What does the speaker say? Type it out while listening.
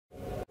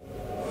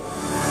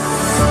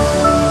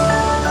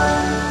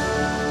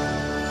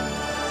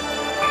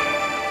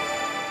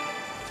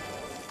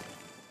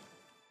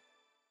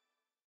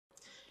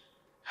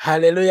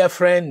Hallelujah,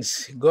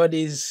 friends. God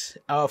is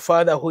our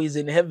Father who is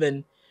in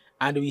heaven,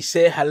 and we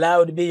say,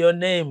 hallowed be your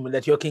name,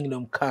 that your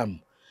kingdom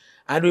come.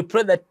 And we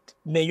pray that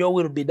may your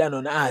will be done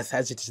on earth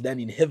as it is done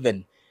in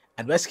heaven.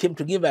 And we ask him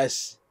to give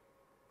us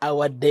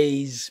our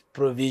day's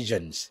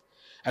provisions.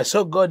 And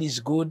so God is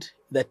good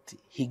that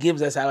he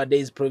gives us our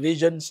day's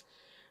provisions,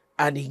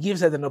 and he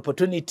gives us an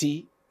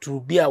opportunity to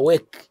be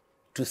awake,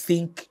 to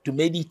think, to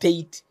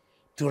meditate,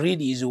 to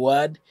read his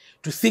word,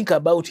 to think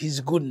about his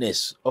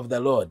goodness of the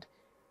Lord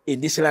in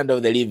this land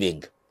of the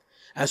living.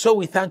 And so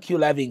we thank you,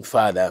 loving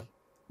Father,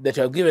 that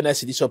you have given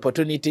us this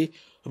opportunity.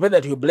 We pray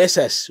that you bless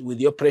us with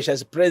your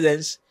precious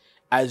presence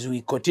as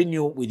we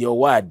continue with your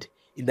word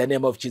in the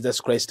name of Jesus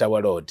Christ our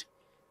Lord.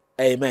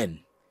 Amen.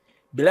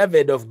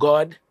 Beloved of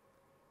God,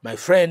 my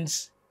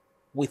friends,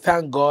 we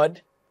thank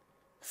God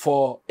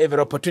for every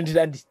opportunity,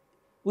 and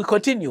we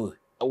continue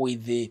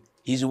with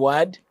his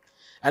word.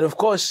 And of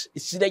course,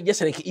 it's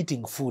just like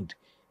eating food,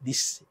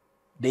 this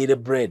daily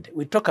bread.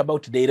 We talk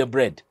about daily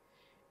bread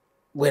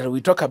when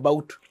we talk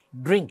about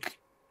drink,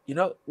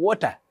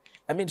 water.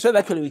 So that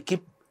actually we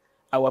keep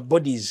our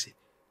bodies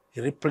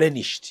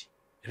replenished,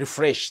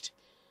 refreshed.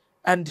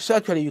 And so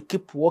actually you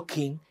keep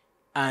walking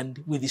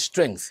and with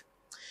strength.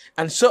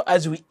 And so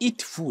as we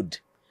eat food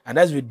and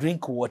as we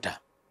drink water,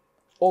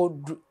 or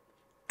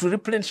to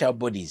replenish our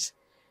bodies,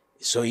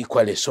 so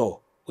equally so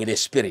with the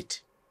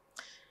Spirit.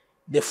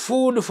 The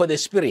food for the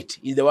Spirit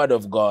is the Word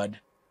of God,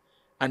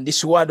 and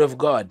this Word of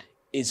God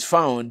is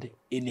found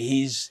in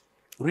his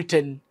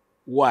written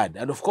word.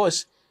 And of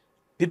course,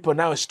 people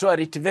now store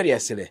it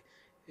variously.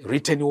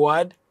 Written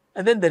word,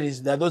 and then there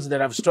are those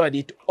that have stored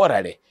it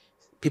orally.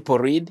 People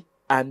read,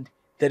 and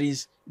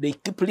they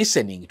keep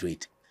listening to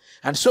it.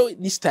 And so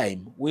this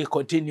time, we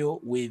continue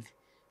with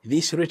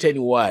this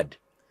written word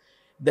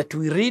that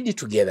we read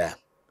together,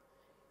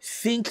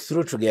 think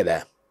through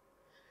together,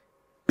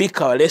 pick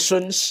our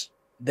lessons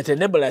that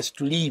enable us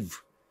to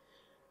live.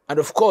 And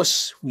of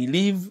course, we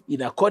live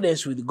in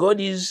accordance with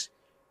God's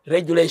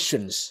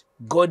regulations,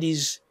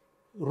 God's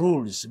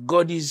rules,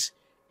 God's,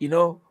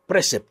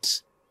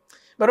 precepts.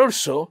 But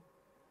also,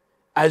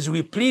 as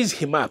we please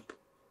him up,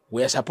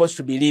 we are supposed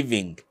to be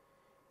living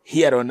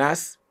here on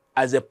earth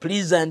as a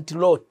pleasant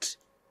lot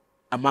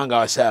among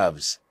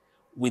ourselves,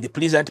 with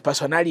pleasant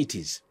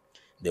personalities,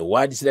 the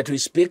words that we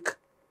speak,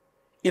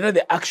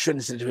 the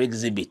actions that we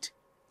exhibit.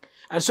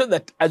 And so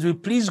that as we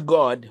please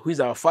God, who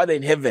is our Father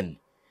in heaven,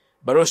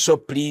 but also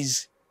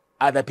please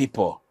other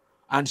people,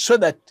 and so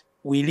that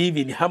we live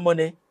in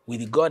harmony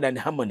with God and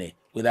harmony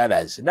with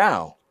others.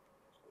 Now,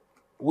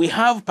 we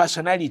have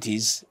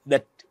personalities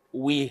that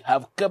we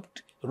have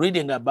kept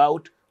reading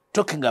about,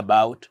 talking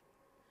about,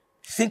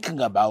 thinking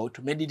about,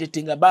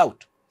 meditating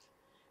about.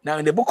 Now,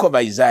 in the book of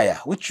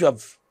Isaiah, which you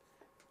have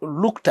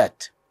looked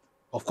at,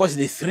 of course,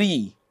 the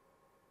three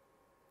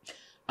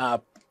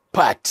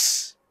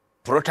parts,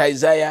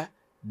 proto-Isaiah,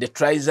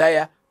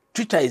 detra-Isaiah,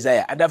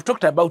 twita-Isaiah, and I've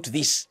talked about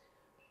this.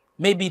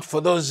 Maybe for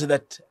those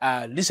that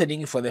are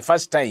listening for the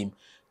first time,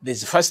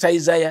 there's first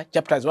Isaiah,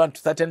 chapters 1 to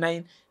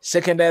 39,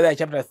 second Isaiah,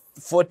 chapter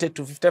 40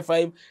 to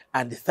 55,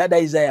 and third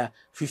Isaiah,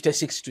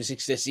 56 to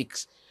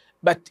 66.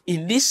 But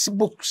in these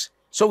books,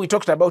 so we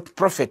talked about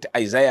prophet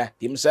Isaiah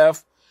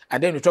himself,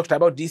 and then we talked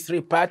about these three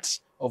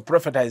parts of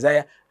prophet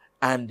Isaiah,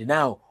 and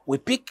now we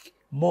pick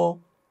more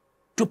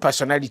two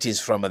personalities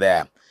from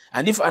there.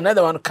 And if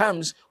another one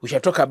comes, we shall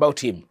talk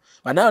about him.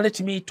 But now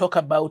let me talk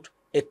about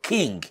a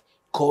king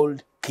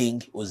called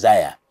King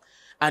Uzziah.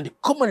 And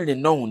commonly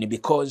known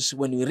because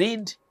when we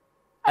read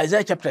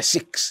Isaiah chapter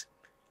 6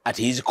 at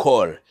his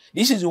call,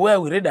 this is where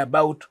we read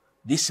about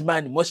this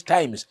man. Most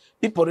times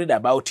people read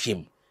about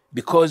him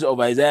because of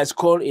Isaiah's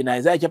call in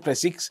Isaiah chapter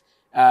 6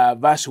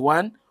 verse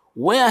 1,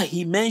 where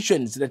he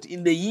mentions that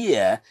in the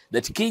year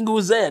that King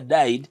Uzziah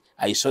died,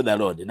 I saw the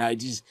Lord. Now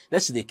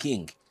that's the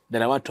king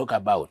that I want to talk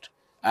about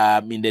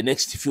in the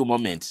next few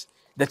moments.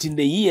 That in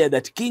the year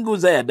that King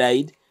Uzziah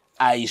died,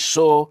 I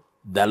saw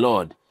the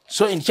Lord.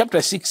 So in chapter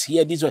 6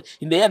 here, this one,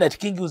 in the year that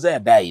King Uzziah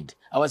died,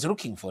 I was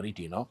looking for it,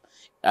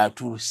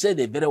 to say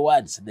the very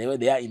words, the way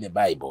they are in the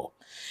Bible.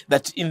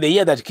 That in the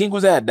year that King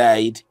Uzziah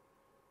died,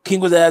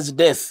 King Uzziah's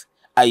death,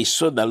 I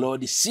saw the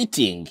Lord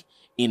sitting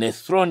in a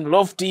throne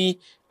lofty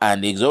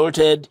and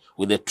exalted,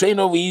 with the train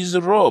of his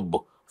robe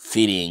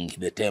filling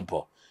the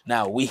temple.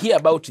 Now, we hear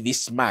about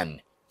this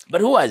man, but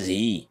who was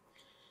he?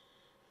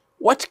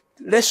 What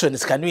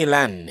lessons can we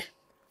learn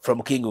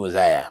from King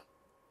Uzziah?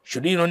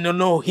 Should we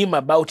know him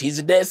about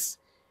his death,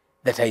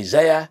 that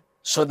Isaiah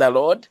saw the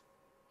Lord?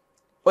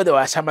 Or there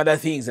were some other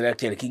things that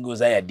actually King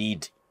Uzziah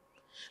did.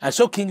 And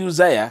so King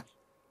Uzziah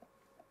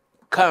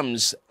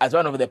comes as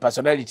one of the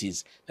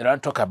personalities that I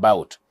want to talk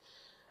about.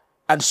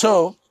 And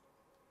so,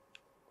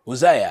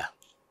 Uzziah,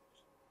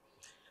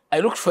 I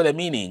looked for the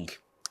meaning,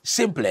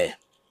 simply,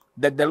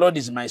 that the Lord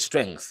is my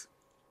strength.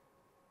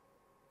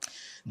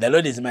 The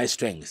Lord is my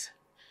strength.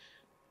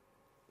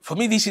 For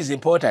me, this is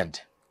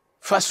important.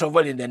 First of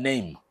all, in the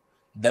name,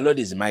 the Lord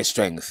is my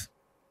strength.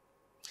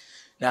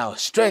 Now,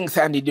 strength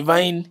and the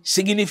divine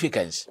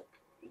significance.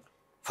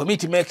 For me,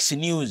 it makes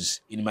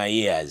news in my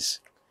ears.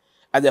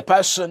 as a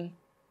person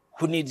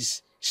who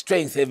needs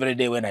strength every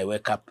day when I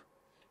wake up.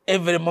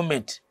 Every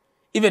moment,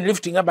 even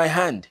lifting up my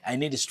hand, I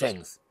need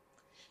strength.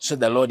 So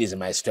the Lord is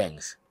my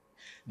strength.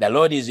 The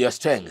Lord is your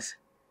strength.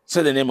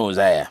 So the name of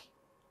Uzziah.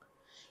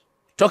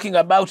 Talking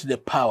about the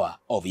power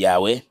of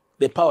Yahweh,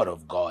 the power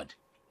of God.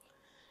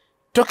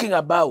 Talking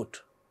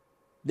about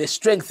the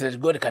strength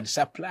that God can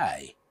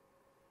supply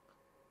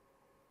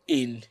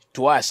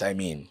to us, I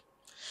mean.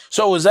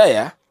 So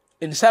Uzziah,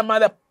 in some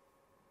other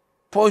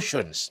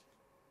portions,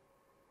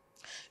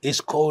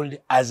 is called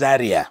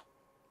Azariah.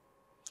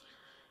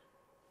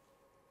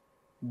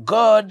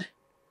 God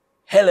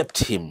helped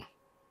him.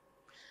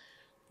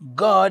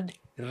 God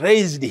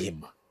raised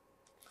him.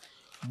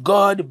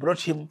 God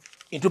brought him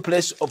into a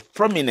place of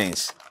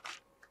prominence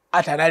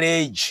at an early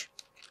age.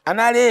 An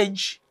early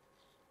age,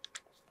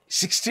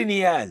 16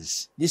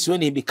 years. This is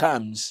when he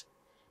becomes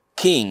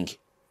king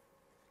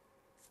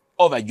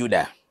over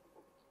Judah.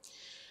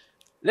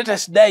 Let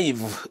us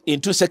dive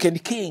into 2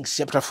 Kings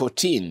chapter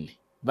 14,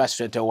 verse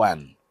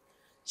 21.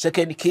 2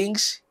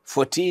 Kings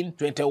 14,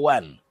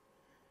 21.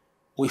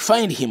 We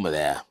find him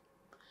there.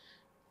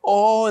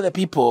 All the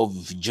people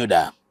of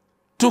Judah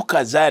took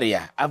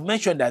Azariah. I've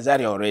mentioned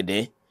Azariah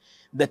already,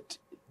 that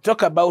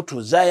talk about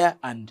Uzziah,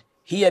 and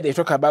here they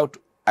talk about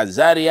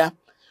Azariah,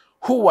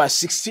 who was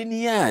 16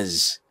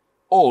 years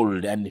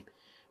old, and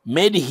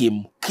made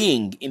him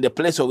king in the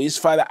place of his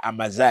father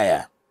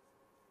Amaziah.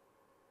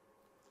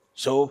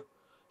 So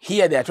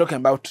here they are talking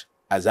about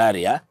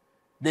Azariah,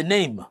 the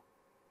name.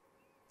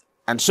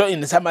 And so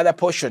in some other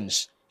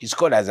portions, it's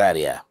called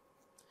Azariah.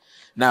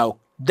 Now,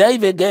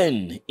 dive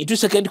again into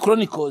 2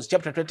 Chronicles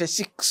chapter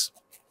 26.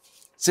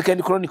 2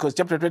 Chronicles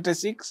chapter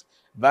 26,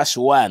 verse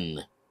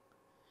 1.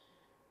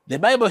 The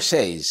Bible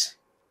says,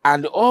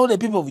 and all the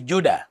people of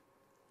Judah,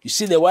 you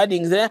see the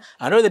wording there,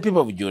 and all the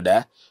people of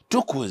Judah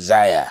took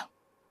Uzziah,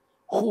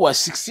 who was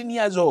 16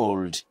 years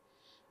old,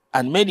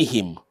 and made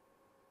him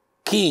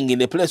king in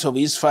the place of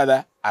his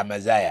father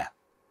Amaziah.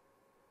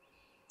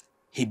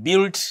 He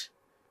built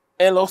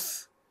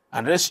Eloth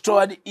and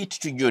restored it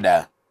to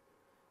Judah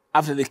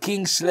after the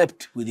king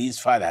slept with his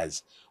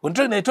fathers. When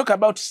they talk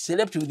about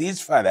slept with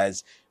his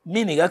fathers,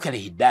 meaning actually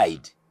he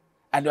died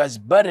and was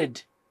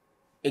buried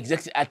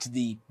exactly at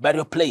the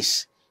burial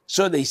place.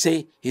 So they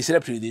say he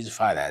slept with his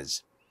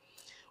fathers.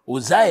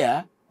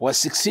 Uzziah was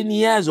 16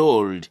 years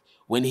old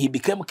when he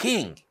became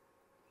king,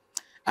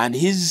 and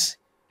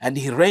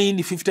he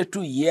reigned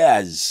 52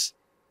 years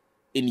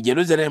in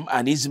Jerusalem,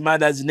 and his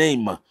mother's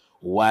name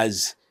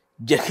was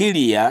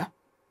Jehiliah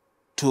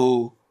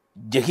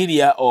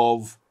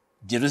of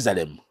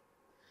Jerusalem.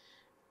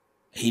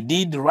 He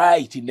did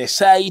right in the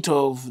sight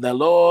of the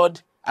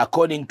Lord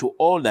according to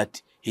all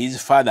that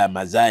his father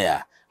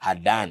Amaziah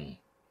had done.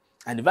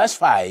 And verse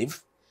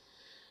 5,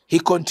 he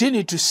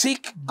continued to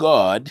seek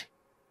God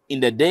in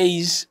the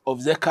days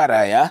of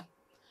Zechariah,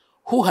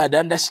 who had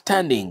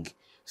understanding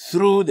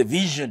through the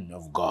vision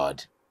of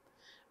God.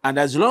 And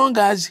as long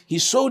as he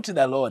sought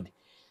the Lord,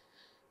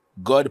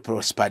 God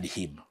prospered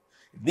him.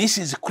 This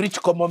is a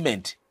critical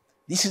moment.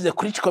 This is a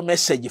critical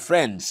message,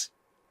 friends.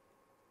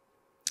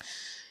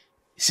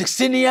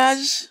 16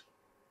 years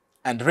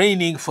and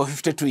reigning for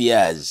 52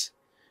 years.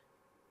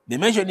 They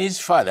mention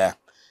his mother,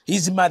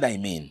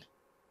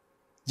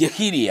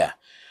 Jehiliah.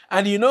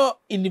 And you know,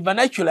 in the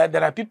vernacular,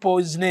 there are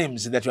people's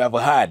names that you have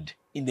heard.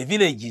 In the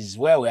villages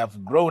where we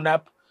have grown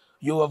up,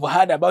 you have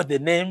heard about the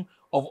name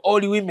of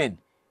old women.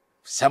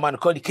 Someone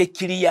called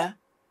Kekilia,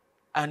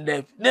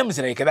 and names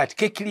like that,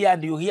 Kekilia,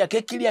 and you hear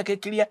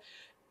Kekilia.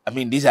 I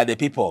mean, these are the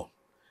people.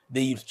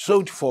 They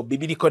sought for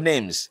biblical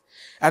names.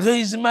 And so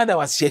his mother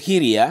was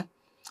Jehiliah,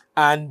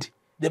 and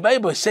the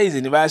Bible says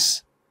in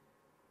verse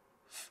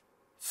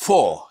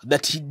 4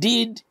 that he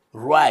did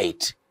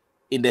right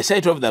in the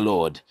sight of the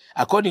Lord,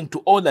 according to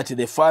all that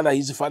his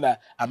father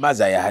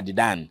Amaziah had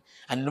done.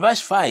 And in verse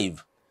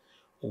 5,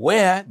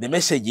 where the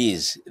message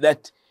is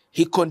that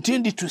he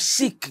continued to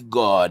seek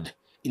God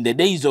in the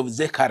days of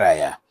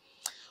Zechariah,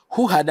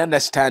 who had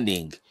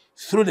understanding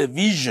through the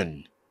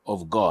vision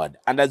of God.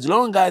 And as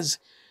long as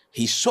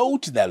he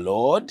sought the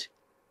Lord,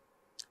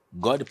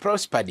 God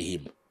prospered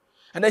him.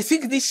 And I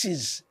think this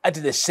is at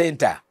the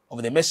center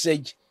of the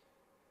message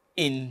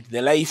in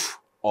the life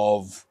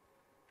of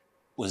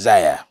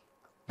Uzziah.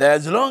 That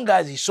as long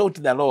as he sought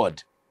the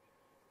Lord,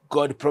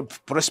 God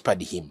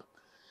prospered him.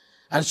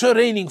 And so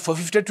reigning for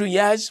 52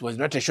 years was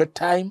not a short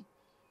time.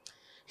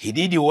 He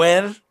did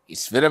well.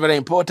 It's very, very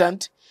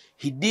important.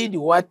 He did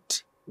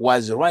what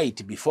was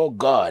right before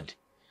God.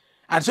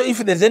 And so if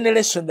there's any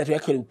lesson that we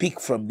actually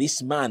pick from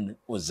this man,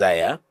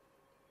 Uzziah,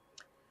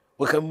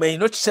 may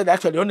not say that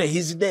actually only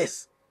his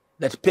death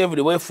that paved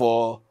the way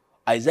for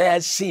Isaiah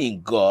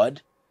seeing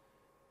God,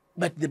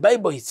 but the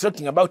Bible is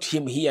talking about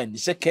him here in the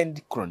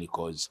 2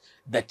 Chronicles,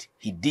 that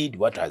he did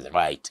what was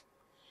right.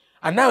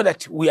 And now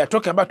that we are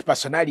talking about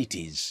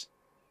personalities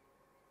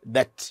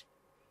that,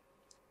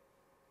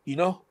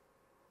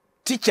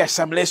 teach us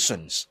some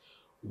lessons,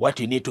 what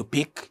you need to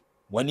pick,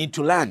 what you need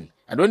to learn.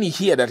 And when you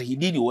hear that he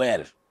did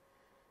well,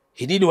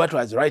 he did what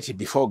was right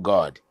before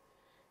God,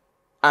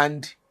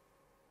 And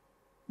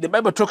the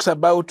Bible talks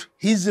about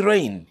his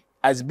reign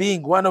as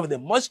being one of the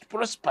most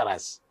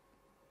prosperous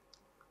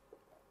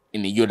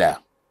in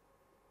Judah.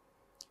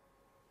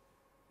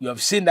 You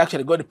have seen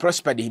actually God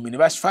prospered him in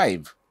verse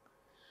 5.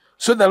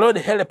 So the Lord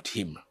helped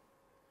him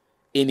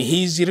in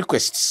his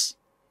requests,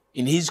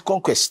 in his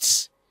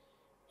conquests,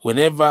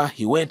 whenever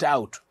he went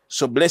out.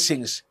 So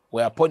blessings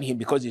were upon him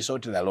because he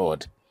sought the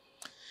Lord.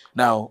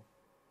 Now,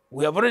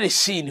 we have already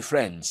seen,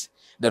 friends,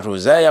 that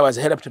Uzziah was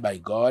helped by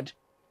God.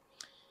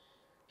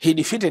 He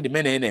defeated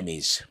many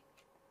enemies.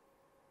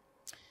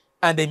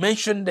 And they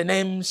mentioned the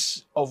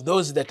names of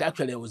those that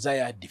actually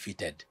Uzziah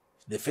defeated.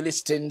 The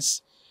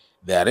Philistines,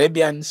 the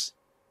Arabians,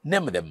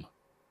 name them.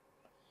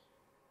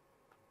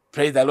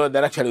 Praise the Lord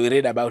that actually we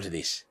read about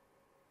this.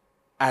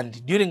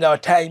 And during our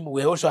time,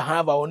 we also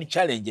have our own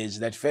challenges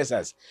that face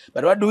us.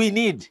 But what do we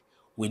need?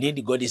 We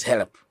need God's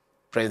help.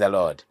 Praise the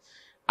Lord.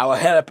 Our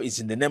help is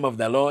in the name of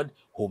the Lord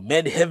who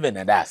made heaven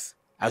and earth.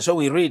 And so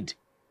we read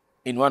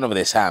in one of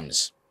the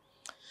Psalms.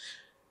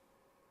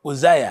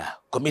 Uzziah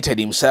committed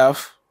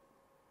himself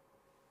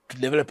to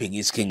developing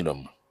his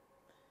kingdom.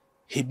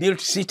 He built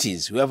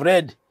cities. We have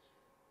read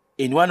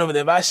in one of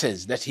the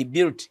verses that he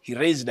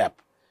raised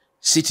up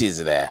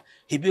cities there.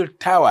 He built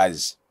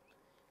towers.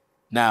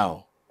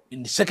 Now,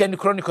 in 2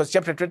 Chronicles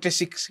chapter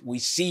 26, we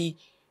see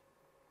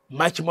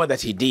much more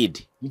that he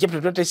did. In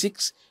chapter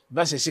 26,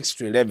 verses 6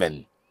 to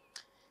 11.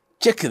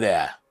 Check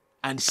there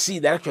and see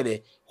that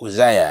actually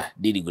Uzziah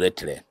did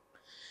greatly.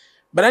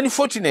 But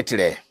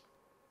unfortunately,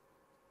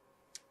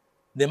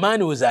 the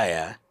man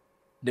Uzziah,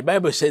 the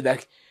Bible says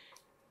that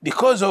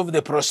because of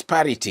the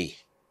prosperity,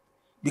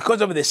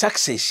 because of the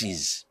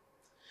successes,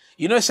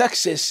 you know,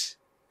 success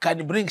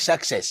can bring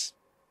success,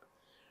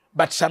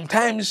 but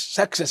sometimes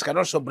success can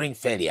also bring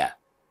failure.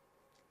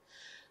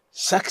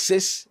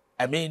 Success,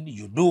 I mean,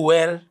 you do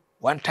well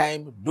one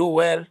time, do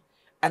well,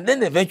 and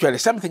then eventually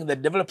something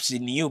that develops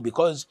in you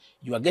because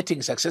you are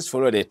getting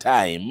successful all the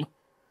time.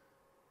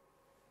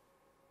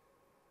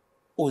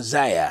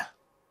 Uzziah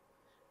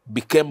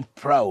became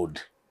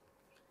proud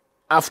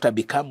after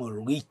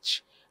becoming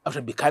rich,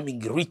 after becoming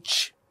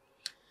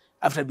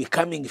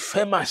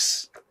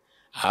famous,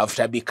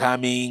 after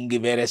becoming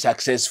very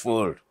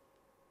successful.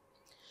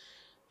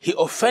 He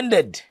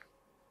offended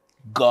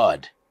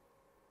God.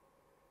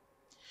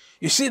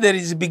 You see, there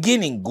is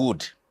beginning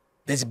good.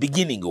 There's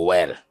beginning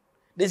well.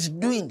 There's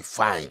doing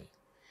fine.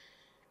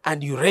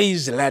 And you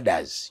raise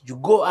ladders. You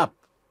go up.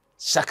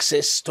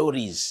 Success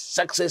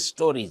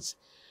stories.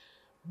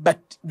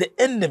 But the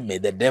enemy,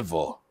 the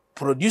devil,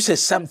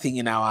 produces something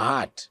in our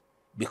heart.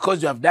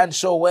 Because you have done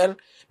so well,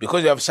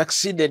 because you have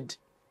succeeded,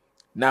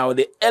 now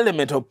the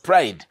element of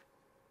pride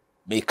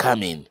may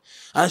come in.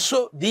 And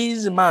so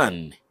this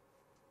man,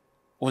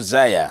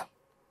 Uzziah,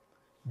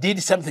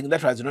 did something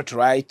that was not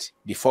right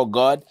before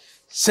God.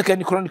 2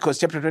 Chronicles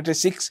chapter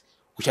 26,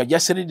 which I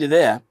just read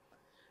there,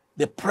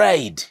 the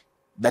pride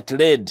that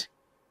led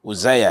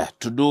Uzziah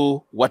to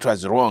do what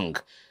was wrong.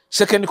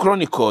 2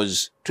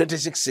 Chronicles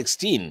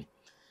 26:16.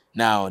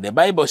 Now, the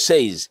Bible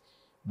says,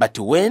 but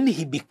when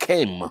he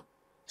became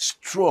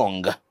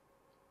strong,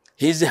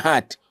 his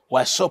heart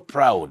was so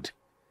proud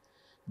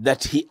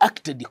that he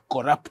acted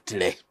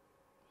corruptly,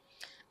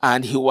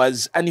 and he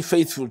was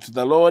unfaithful to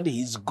the Lord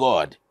his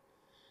God.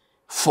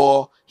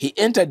 For he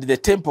entered the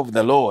temple of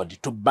the Lord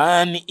to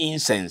burn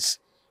incense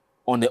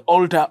on the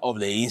altar of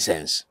the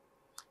incense.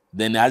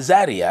 Then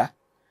Azariah,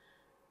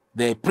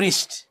 the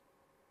priest,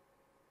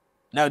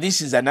 now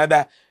this is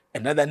another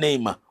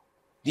name,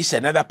 this is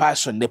another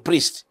person, the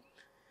priest,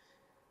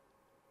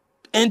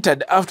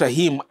 entered after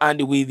him,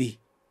 and with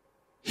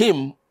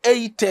him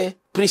 80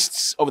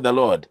 priests of the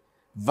Lord,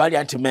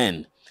 valiant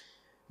men.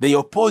 They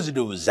opposed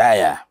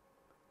Uzziah,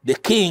 the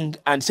king,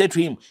 and said to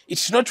him,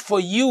 it's not for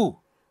you,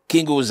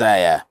 King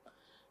Uzziah,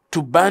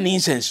 to burn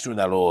incense to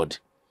the Lord,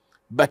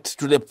 but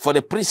for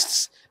the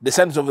priests, the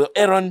sons of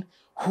Aaron,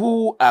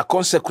 who are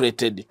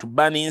consecrated to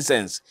burn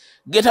incense.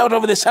 Get out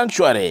of the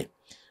sanctuary,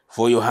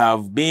 for you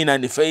have been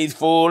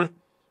unfaithful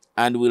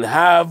and will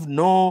have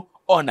no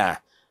honor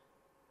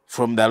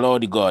from the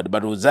Lord God.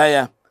 But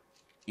Uzziah,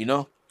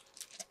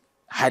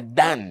 had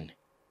done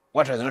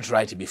what was not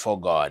right before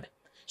God.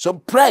 So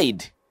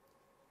pride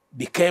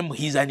became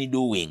his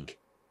undoing.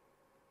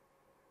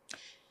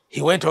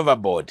 He went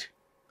overboard.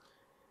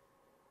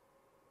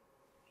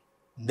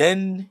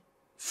 Then,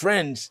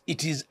 friends,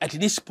 it is at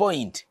this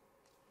point,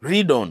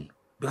 read on,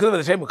 because of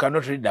the time we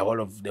cannot read the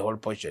whole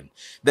portion,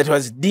 that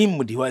was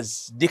deemed, he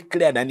was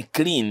declared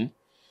unclean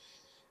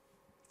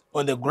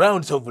on the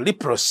grounds of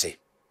leprosy,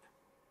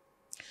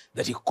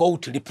 that he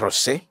caught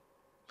leprosy.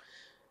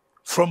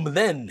 From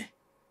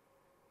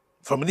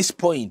this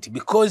point,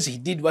 because he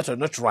did what was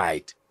not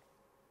right,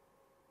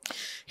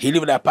 he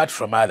lived apart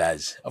from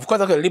others. Of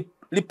course,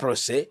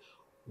 leprosy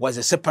was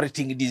a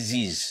separating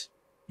disease.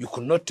 You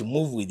could not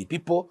move with the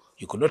people,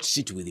 you could not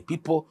sit with the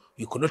people,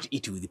 you could not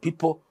eat with the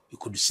people, you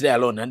could stay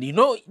alone. And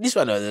this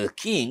one was a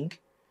king,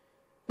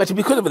 but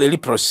because of the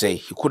leprosy,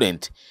 he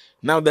couldn't.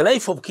 Now, the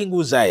life of King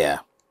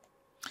Uzziah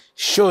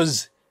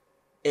shows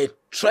a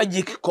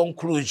tragic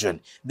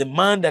conclusion. The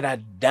man that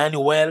had done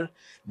well,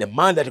 the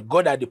man that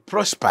God had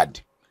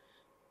prospered,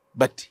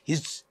 but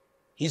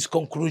his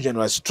conclusion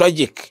was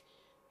tragic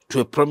to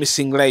a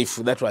promising life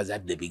that was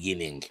at the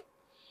beginning.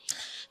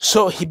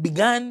 So he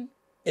began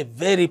a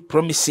very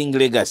promising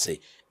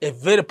legacy, a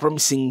very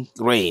promising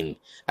reign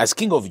as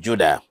king of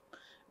Judah,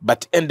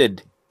 but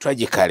ended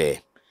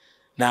tragically.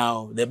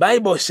 Now, the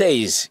Bible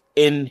says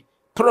in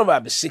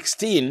Proverbs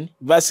 16,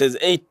 verses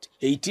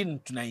 18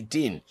 to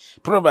 19,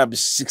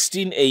 Proverbs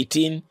 16,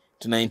 18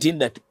 to 19,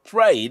 that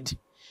pride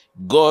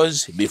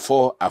goes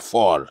before a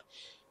fall.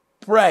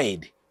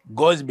 Pride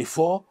goes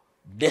before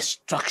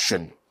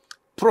destruction.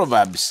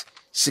 Proverbs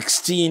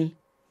 16,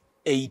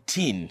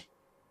 18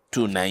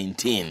 to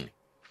 19.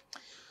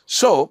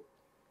 So,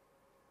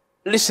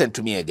 listen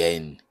to me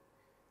again,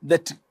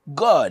 that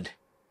God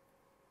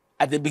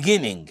at the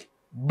beginning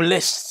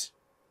blessed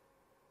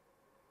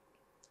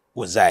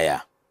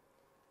Uzziah,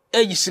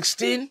 age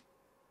 16,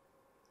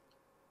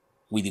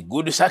 with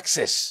good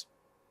success.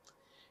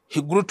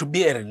 He grew to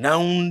be a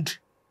renowned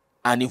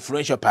and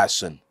influential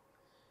person.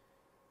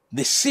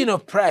 The sin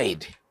of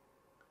pride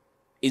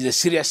is a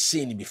serious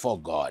sin before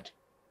God.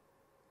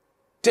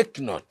 Take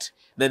note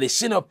that the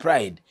sin of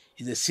pride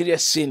is a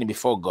serious sin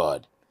before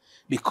God,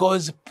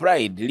 because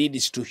pride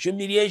leads to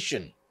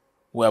humiliation.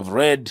 We have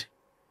read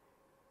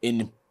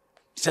in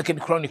 2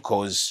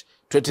 Chronicles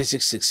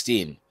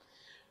 26:16.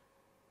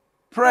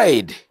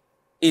 Pride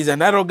is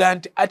an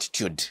arrogant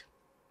attitude.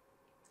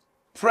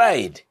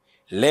 Pride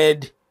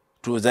led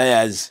to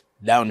Uzziah's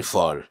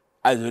downfall,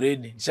 as we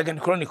read in 2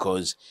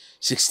 Chronicles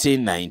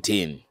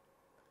 16:19.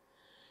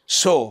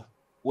 So,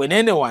 when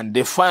anyone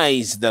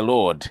defies the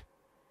Lord,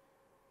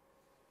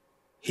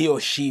 he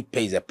or she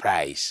pays a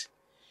price.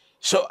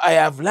 So I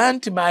have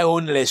learned my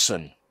own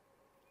lesson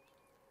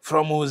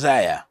from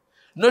Uzziah.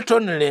 Not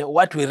only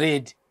what we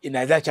read in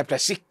Isaiah chapter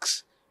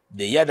 6,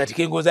 the year that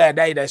King Uzziah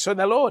died, I saw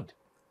the Lord.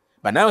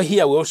 But now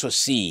here we also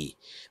see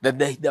that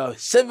there are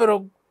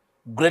several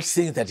great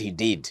things that he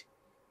did.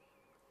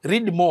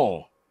 Read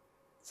more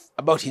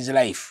about his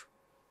life.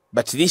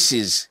 But this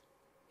is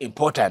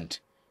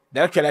important.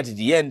 That actually at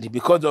the end,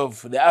 because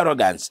of the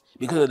arrogance,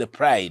 because of the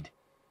pride,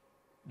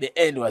 the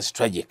end was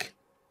tragic.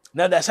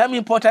 Now there are some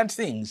important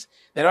things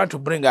that I want to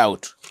bring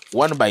out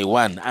one by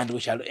one, and we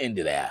shall end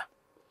there.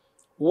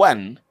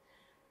 One,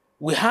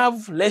 we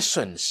have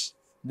lessons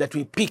that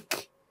we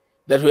pick,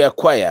 that we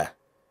acquire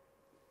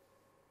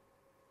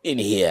in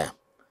here.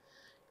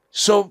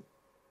 So,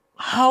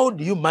 how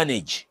do you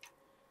manage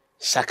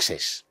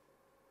success?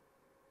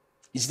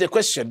 It's the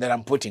question that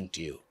I'm putting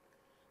to you.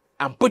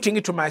 I'm putting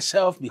it to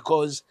myself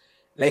because,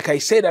 like I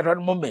said at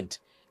one moment,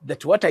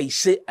 that what I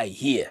say, I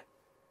hear.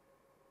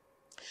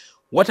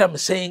 What I'm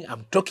saying,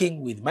 I'm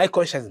talking with my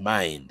conscious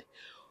mind.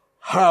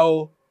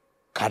 How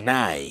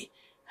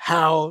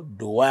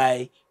do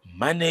I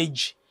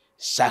manage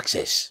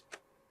success?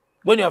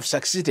 When you have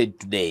succeeded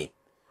today,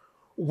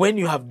 when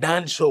you have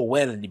done so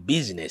well in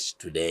business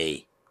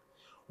today,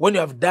 when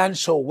you have done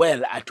so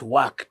well at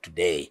work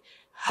today,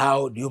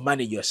 how do you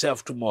manage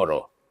yourself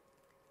tomorrow?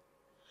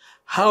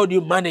 How do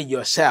you manage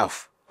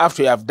yourself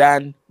after you have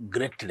done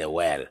greatly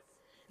well?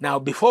 Now,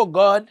 before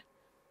God,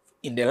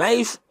 in the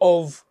life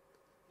of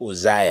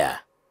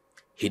Uzziah,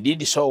 he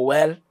did so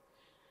well,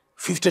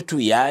 52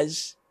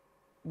 years.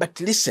 But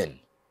listen,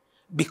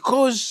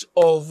 because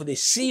of the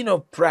sin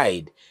of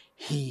pride,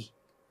 he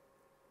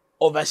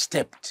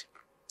overstepped.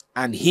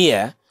 And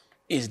here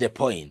is the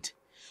point.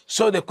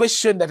 So the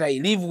question that I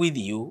leave with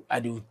you,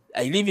 and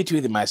I leave it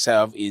with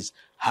myself, is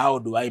how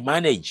do I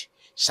manage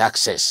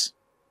success?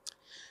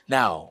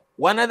 Now,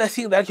 one other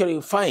thing that actually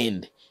you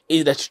find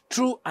is that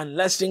true and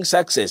lasting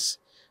success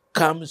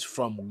comes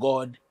from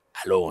God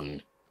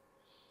alone.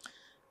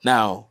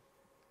 Now,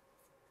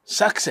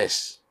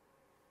 success,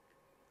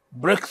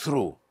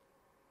 breakthrough,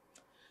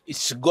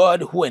 it's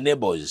God who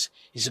enables.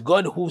 It's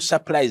God who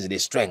supplies the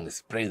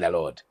strength. Praise the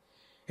Lord.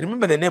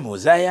 Remember the name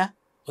Uzziah?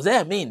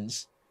 Uzziah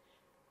means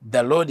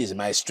the Lord is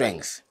my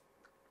strength.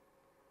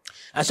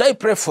 And so I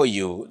pray for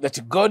you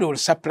that God will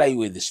supply you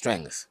with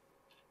strength.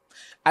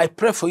 I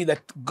pray for you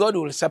that God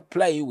will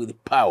supply you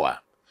with power.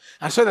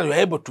 And so that you're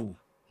able to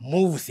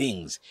move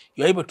things.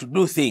 You're able to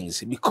do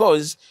things,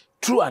 because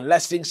true and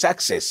lasting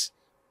success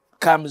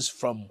comes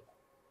from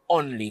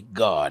only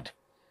God.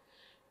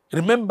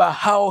 Remember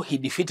how he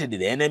defeated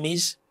the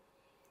enemies?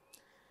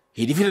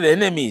 He defeated the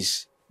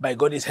enemies by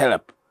God's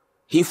help.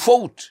 He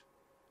fought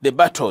the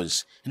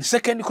battles. In 2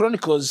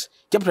 Chronicles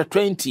chapter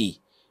 20,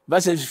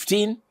 verse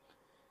 15,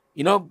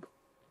 you know,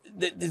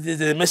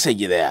 there's a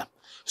message there.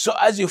 So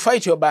as you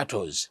fight your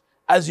battles,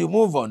 as you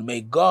move on,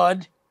 may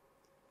God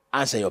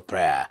answer your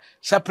prayer,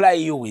 supply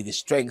you with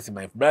strength,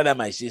 my brother,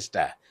 my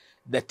sister,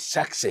 that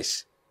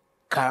success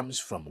comes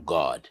from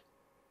God.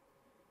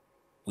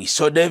 We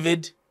saw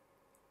David,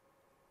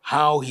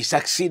 how he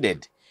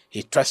succeeded.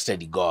 He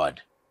trusted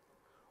God.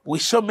 We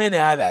saw many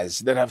others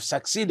that have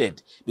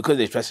succeeded because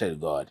they trusted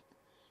God.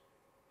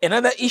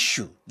 Another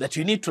issue that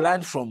you need to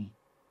learn from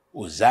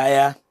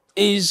Uzziah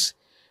is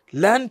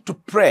learn to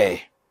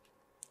pray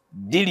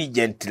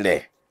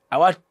diligently.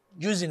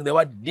 Using the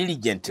word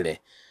diligently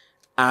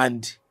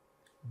and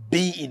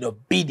be in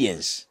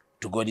obedience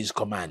to God's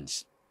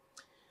commands.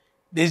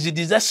 There's a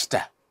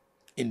disaster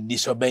in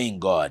disobeying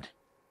God.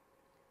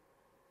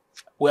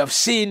 We have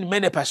seen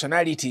many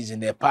personalities in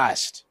the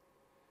past,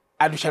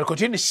 and we shall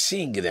continue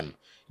seeing them.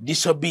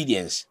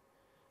 Disobedience.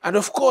 And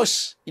of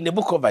course, in the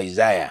book of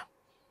Isaiah,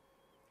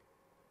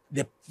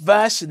 the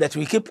verse that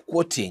we keep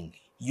quoting,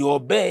 you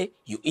obey,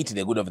 you eat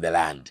the good of the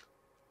land.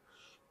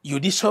 You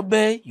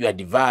disobey, you are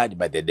devoured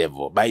by the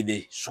devil, by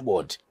the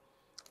sword.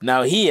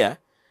 Now here,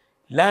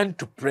 learn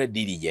to pray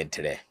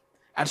diligently.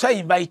 And so I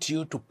invite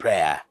you to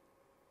prayer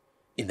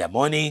in the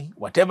morning,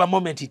 whatever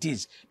moment it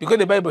is, because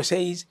the Bible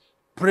says,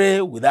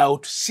 pray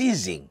without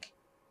ceasing.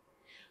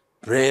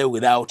 Pray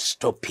without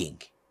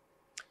stopping.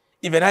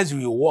 Even as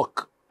we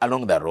walk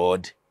along the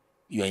road,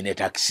 you are in a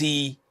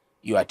taxi,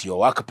 you are at your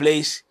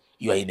workplace,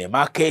 you are in a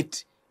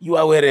market, you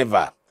are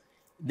wherever.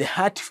 The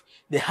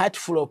heart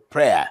full of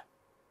prayer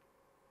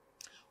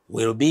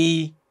will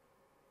be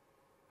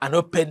an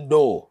open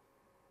door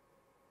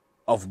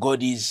of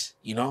God's,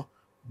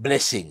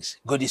 blessings,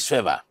 God's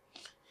favor.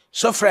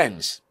 So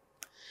friends,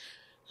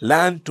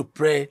 learn to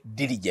pray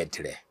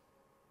diligently.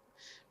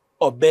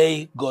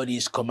 Obey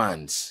God's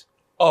commands.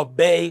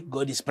 Obey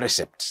God's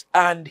precepts,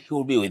 and He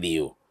will be with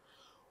you.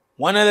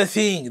 One other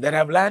thing that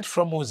I've learned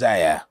from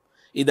Uzziah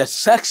is that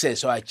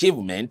success or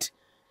achievement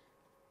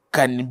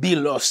can be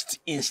lost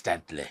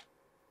instantly.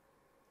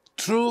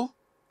 True?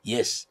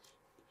 Yes.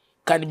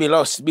 Can be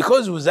lost.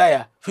 Because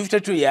Uzziah,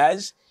 52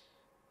 years,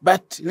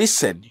 but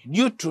listen,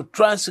 due to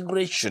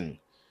transgression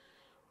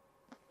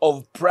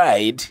of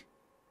pride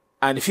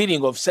and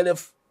feeling of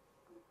self,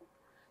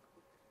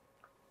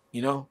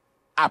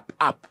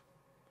 up.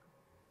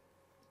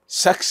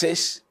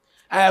 Success.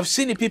 I have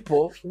seen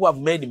people who have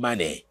made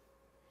money.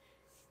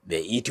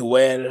 They eat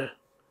well,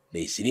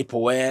 they sleep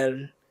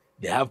well,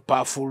 they have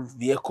powerful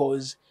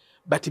vehicles,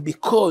 but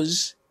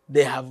because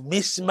they have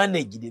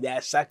mismanaged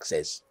their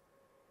success,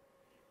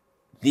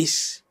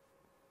 these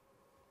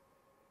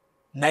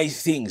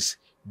nice things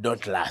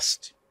don't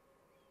last.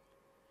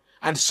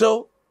 And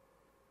so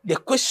the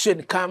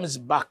question comes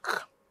back,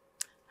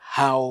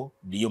 how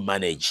do you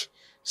manage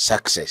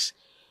success?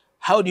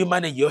 How do you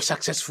manage your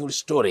successful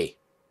story?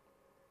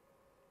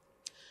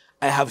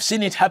 I have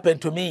seen it happen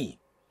to me,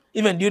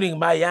 even during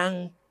my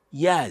young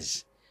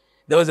years.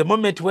 There was a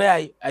moment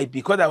where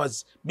because I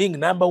was being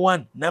number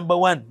one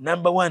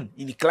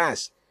in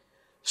class.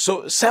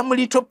 So some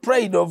little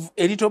pride of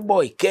a little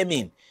boy came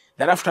in,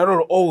 that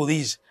after all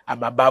these,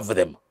 I'm above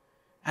them.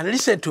 And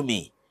listen to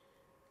me.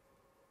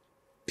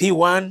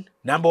 P1,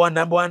 number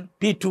one,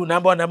 P2,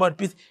 number one,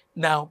 P3.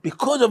 Now,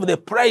 because of the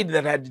pride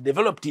that had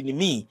developed in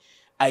me,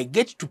 I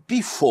get to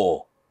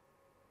P4.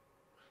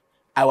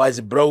 I was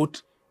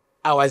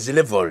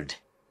leveled.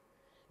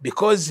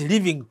 Because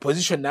leaving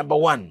position number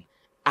 1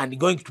 and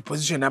going to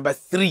position number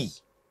 3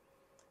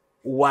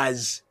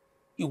 was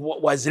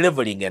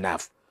leveling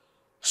enough.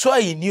 So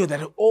I knew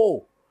that,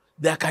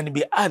 there can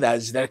be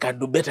others that can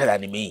do better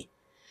than me.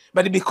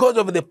 But because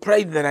of the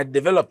pride that I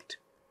developed,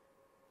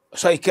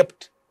 so I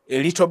kept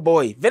a little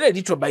boy, very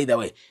little by the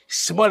way,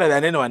 smaller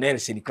than anyone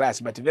else in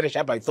class, but very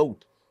sharp, I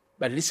thought.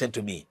 But listen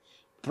to me,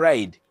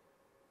 pride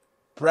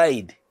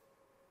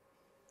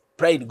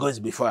goes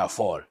before a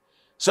fall.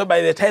 So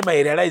by the time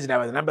I realized I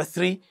was number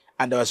 3,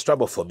 and there was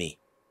trouble for me.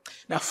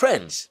 Now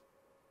friends,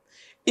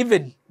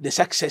 even the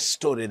success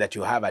story that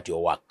you have at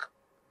your work,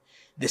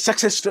 the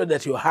success story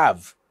that you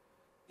have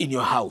in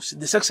your house,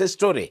 the success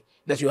story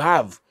that you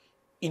have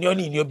in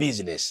your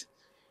business,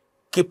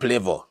 keep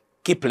level,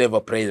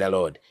 praise the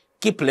Lord.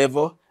 Keep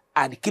level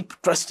and keep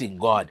trusting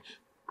God.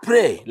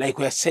 Pray, like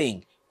we are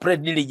saying, pray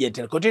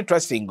diligently, continue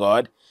trusting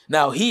God.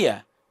 Now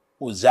here,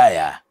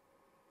 Uzziah,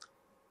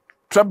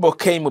 trouble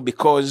came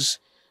because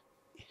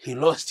he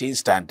lost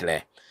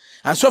instantly.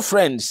 And so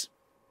friends,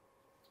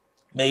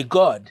 may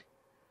God,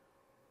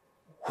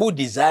 who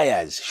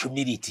desires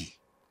humility,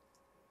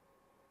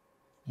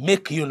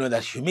 make you know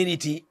that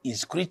humility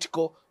is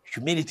critical,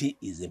 humility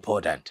is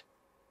important.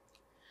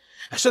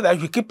 And so that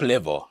we keep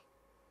level,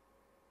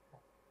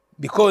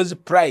 because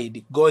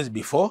pride goes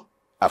before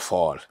a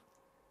fall.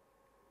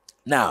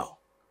 Now,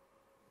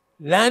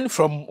 learn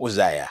from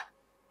Uzziah,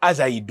 as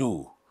I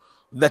do,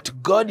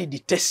 that God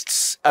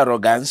detests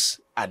arrogance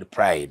and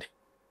pride.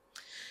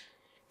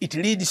 It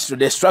leads to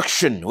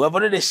destruction. We have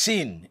already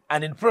seen,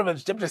 and in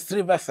Proverbs chapter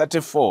 3, verse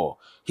 34,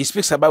 he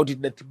speaks about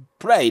it, that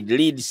pride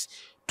leads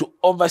to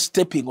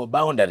overstepping of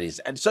boundaries,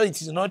 and so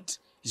it's not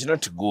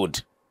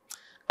good.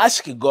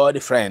 Ask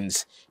God,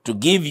 friends, to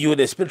give you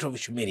the spirit of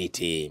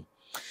humility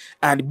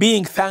and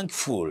being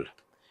thankful.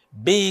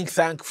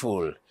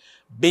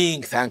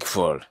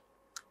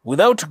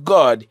 Without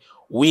God,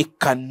 we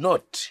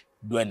cannot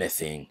do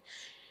anything.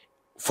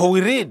 For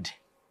we read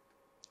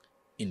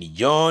in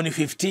John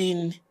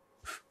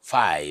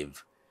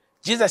 15:5,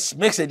 Jesus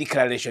makes a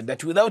declaration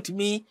that without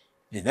me,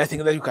 there's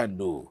nothing that you can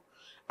do.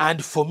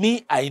 And for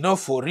me, I know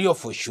for real,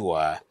 for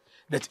sure,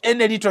 that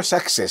any little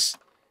success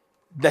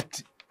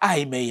that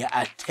I may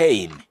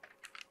attain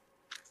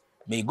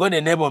May God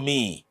enable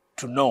me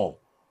to know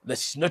that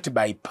it's not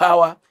by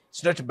power,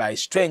 it's not by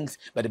strength,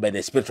 but by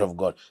the Spirit of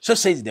God. So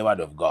says the word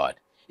of God.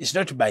 It's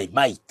not by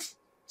might,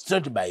 it's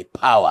not by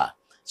power,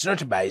 it's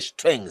not by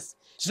strength,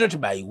 it's not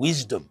by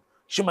wisdom,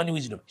 human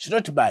wisdom, it's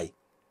not by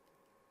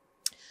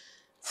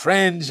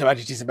friends, but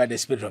it is by the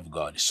Spirit of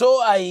God.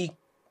 So I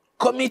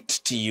commit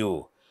to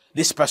you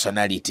this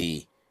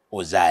personality,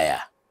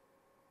 Uzziah,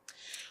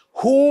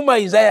 whom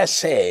Isaiah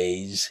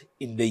says,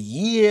 in the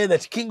year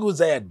that King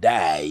Uzziah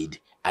died,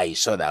 I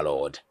saw the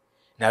Lord.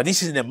 Now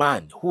this is the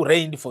man who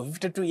reigned for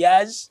 52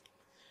 years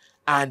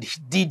and he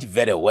did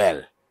very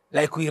well.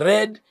 Like we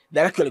read,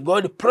 that actually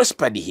God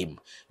prospered him.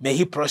 May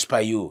he prosper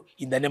you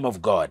in the name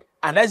of God.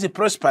 And as he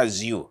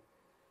prospers you,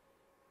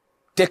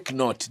 take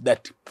note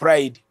that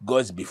pride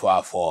goes before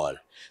a fall.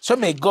 So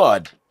may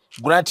God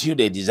grant you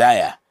the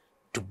desire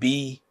to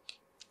be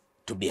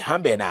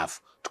humble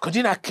enough, to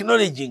continue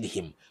acknowledging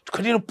him, to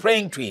continue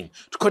praying to him,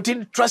 to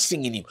continue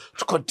trusting in him,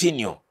 to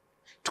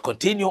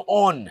continue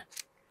on,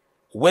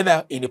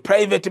 whether in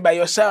private by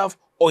yourself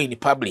or in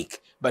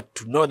public, but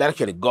to know that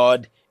actually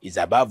God is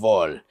above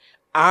all.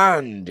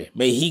 And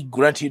may he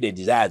grant you the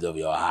desires of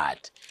your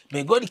heart.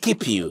 May God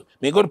keep you.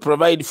 May God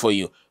provide for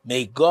you.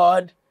 May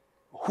God,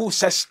 who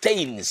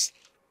sustains,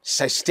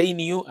 sustain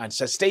you and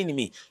sustain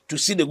me to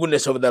see the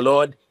goodness of the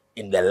Lord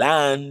in the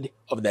land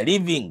of the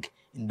living,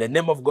 in the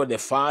name of God the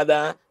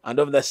Father, and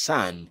of the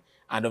Son,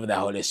 and of the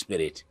Holy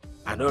Spirit.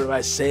 And all of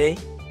us say,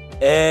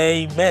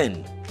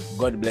 Amen.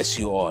 God bless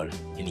you all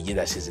in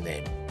Jesus'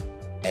 name.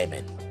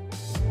 Amen.